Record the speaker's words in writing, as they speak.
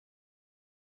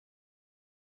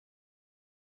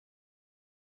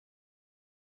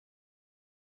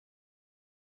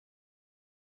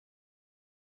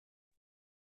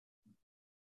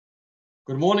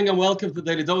Good morning and welcome to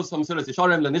Daily Dose from Mesilas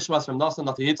Yersharim Lenishmas from Nasan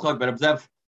Nati Yitzchak Ben Abzev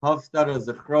Haftar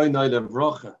Zechroinai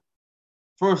Levrocha.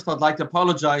 First, I'd like to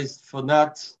apologize for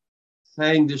not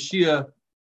saying the Shiur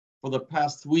for the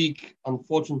past week.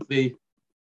 Unfortunately,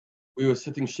 we were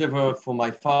sitting Shiva for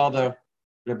my father,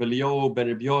 Aliyahu ben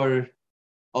Yoir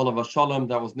A'H Shalom,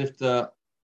 that was nifta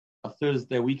a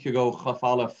Thursday a week ago, Chaf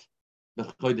Aleph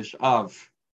Yoir A'H.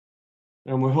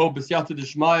 And we hope B'siyata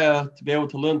D'Shmaya to be able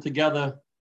to learn together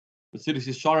Mesilas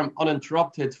Yersharim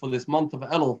uninterrupted for this month of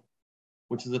Elul,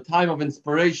 which is a time of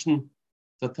inspiration,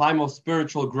 it's a time of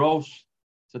spiritual growth,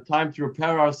 it's a time to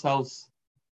prepare ourselves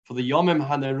for the Yomim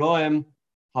Norayim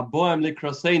Haboim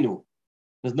Likrasenu.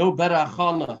 There's no better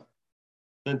achana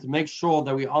than to make sure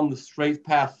that we're on the straight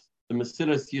path, the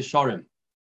Mesilas Yersharim.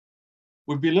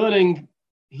 We'll be learning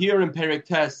here in Perek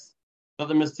that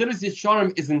the Mesilas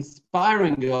Yersharim is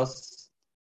inspiring us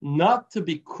not to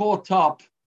be caught up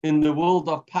in the world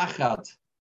of pachad,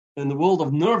 in the world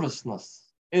of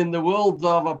nervousness, in the world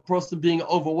of a person being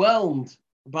overwhelmed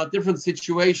about different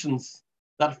situations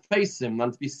that face him,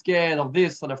 and to be scared of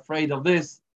this and afraid of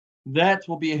this, that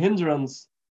will be a hindrance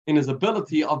in his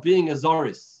ability of being a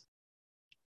Zoris.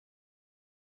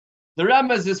 The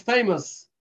Remez is famous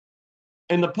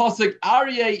in the Pasuk,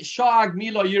 Aryeh Sha'ag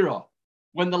Milo Yira.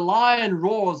 When the lion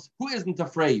roars, who isn't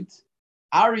afraid?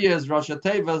 Aryeh is Rosh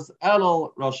Hashanah,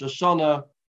 Elul, Rosh Hashanah,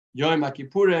 Yom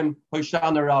Kippurim,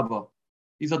 Hoshana Rabbah.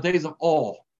 These are days of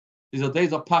awe. These are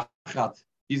days of pachad.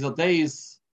 These are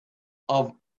days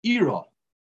of ira.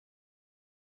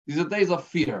 These are days of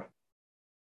fear.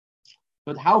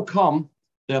 But how come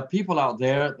there are people out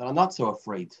there that are not so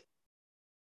afraid?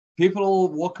 People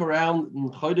walk around in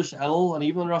Chodesh Elul and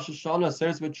even Rosh Hashanah,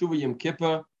 Seres B'Tshuva, Yom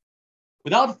Kippur,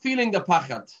 without feeling the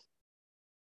pachad.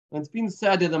 And it's been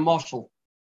said in a mashal,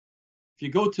 if you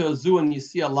go to a zoo and you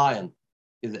see a lion,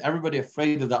 is everybody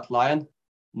afraid of that lion?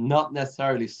 Not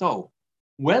necessarily so.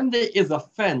 When there is a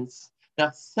fence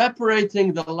that's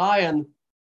separating the lion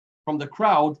from the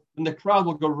crowd, then the crowd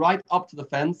will go right up to the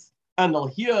fence and they'll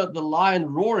hear the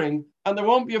lion roaring and they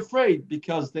won't be afraid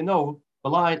because they know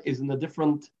the lion is in a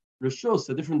different reshus,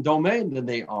 a different domain than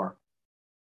they are.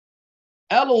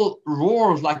 Elul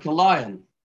roars like a lion,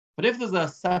 but if there's a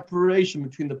separation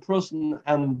between the person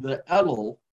and the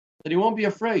Elul, then he won't be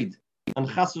afraid. And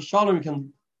Chas v'Shalom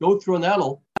can go through an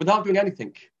Elul without doing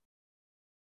anything.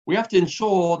 We have to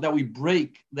ensure that we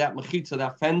break that mechitza,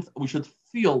 that fence. We should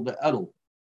feel the Elul.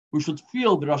 We should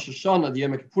feel the Rosh Hashanah, the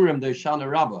Yom Kippurim, the Hoshana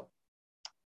Rabbah.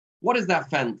 What is that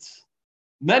fence?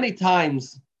 Many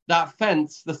times that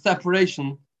fence, the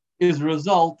separation, is a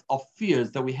result of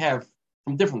fears that we have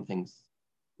from different things.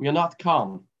 We are not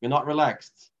calm. We are not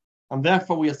relaxed. And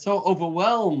therefore we are so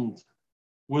overwhelmed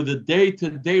with the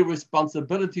day-to-day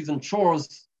responsibilities and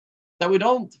chores that we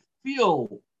don't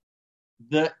feel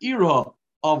the era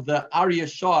of the Aryeh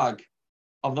Sha'ag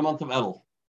of the month of Elul.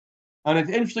 And it's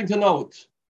interesting to note,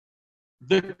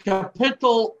 the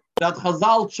capital that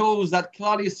Chazal chose that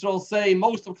Klal Yisrael say,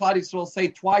 most of Klal Yisrael say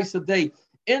twice a day,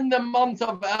 in the month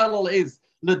of Elul is,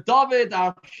 LeDavid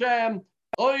Hashem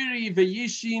Oiri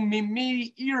Veyishi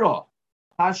Mimi Ira.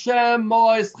 Hashem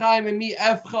Mo'es Chaim Mimi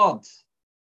Efchad.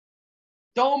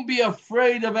 Don't be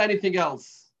afraid of anything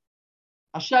else.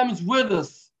 Hashem's with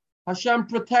us. Hashem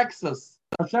protects us.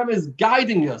 Hashem is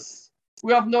guiding us.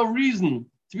 We have no reason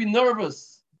to be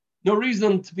nervous, no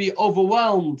reason to be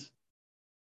overwhelmed,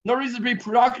 no reason to be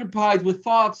preoccupied with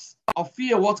thoughts of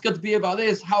fear. What's going to be about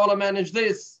this? How will I manage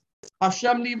this?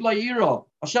 Hashem liv la'ira.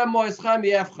 Hashem mo'es chaim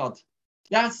efchad.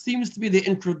 That seems to be the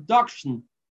introduction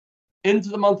into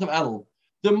the month of Elul.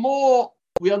 The more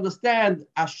we understand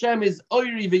Hashem is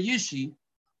oiri veyishi,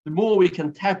 the more we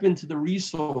can tap into the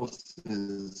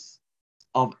resources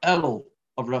of Elul,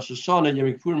 of Rosh Hashanah, Yom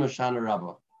Kippurim, Hoshana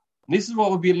Rabbah. And this is what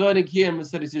we'll be learning here in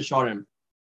Mesilas Yersharim.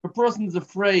 If a person is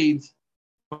afraid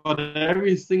about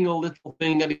every single little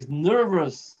thing and he's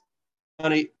nervous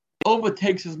and he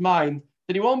overtakes his mind,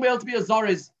 then he won't be able to be a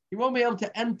Zoris. He won't be able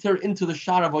to enter into the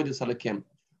Shar Avodas Halakim.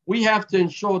 We have to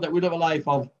ensure that we live a life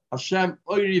of Hashem,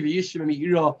 Oiri v'yishim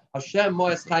mi'ira, Hashem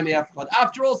mo'es chaim efchad.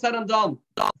 After all said and done,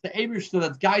 the Eibishter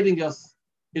that's guiding us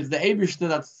is the Eibishter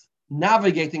that's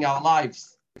navigating our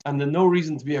lives, and there's no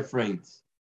reason to be afraid.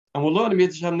 And we'll learn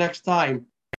about Hashem next time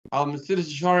how Mesilas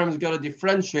Yersharim is going to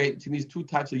differentiate between these two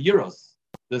types of yiras.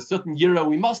 There's a certain yira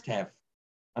we must have,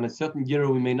 and a certain yira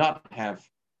we may not have,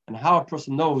 and how a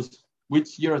person knows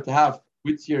which yira to have,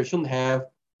 which yira shouldn't have.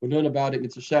 We'll learn about it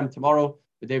with Hashem tomorrow.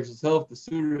 The day of himself, the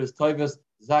surah is Toivus,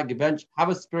 Zag Bench. Have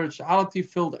a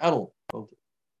spirituality-filled Elul.